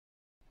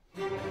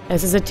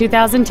This is a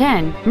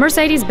 2010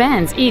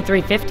 Mercedes-Benz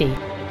E350.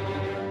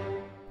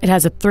 It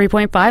has a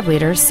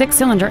 3.5-liter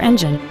six-cylinder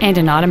engine and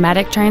an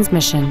automatic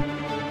transmission.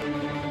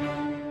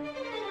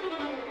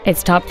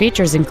 Its top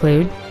features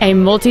include a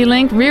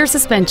multi-link rear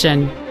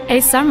suspension, a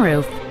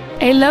sunroof,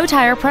 a low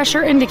tire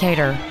pressure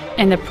indicator,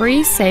 and the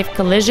pre-safe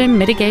collision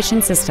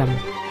mitigation system.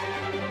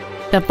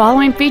 The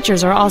following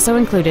features are also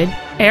included: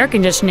 air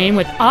conditioning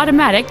with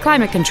automatic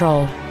climate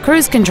control,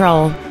 cruise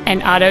control,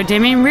 an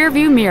auto-dimming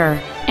rear-view mirror,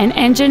 an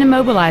engine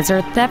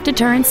immobilizer theft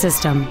deterrent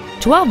system,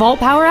 12-volt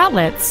power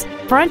outlets,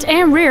 front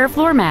and rear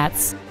floor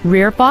mats,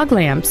 rear fog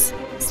lamps,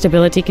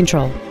 stability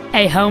control,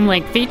 a home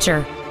link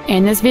feature,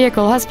 and this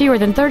vehicle has fewer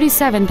than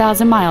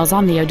 37,000 miles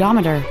on the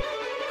odometer.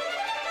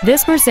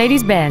 This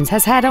Mercedes-Benz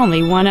has had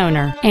only one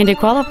owner, and it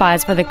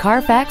qualifies for the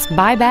Carfax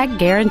buyback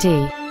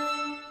guarantee.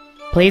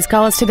 Please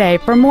call us today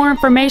for more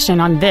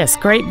information on this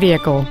great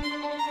vehicle.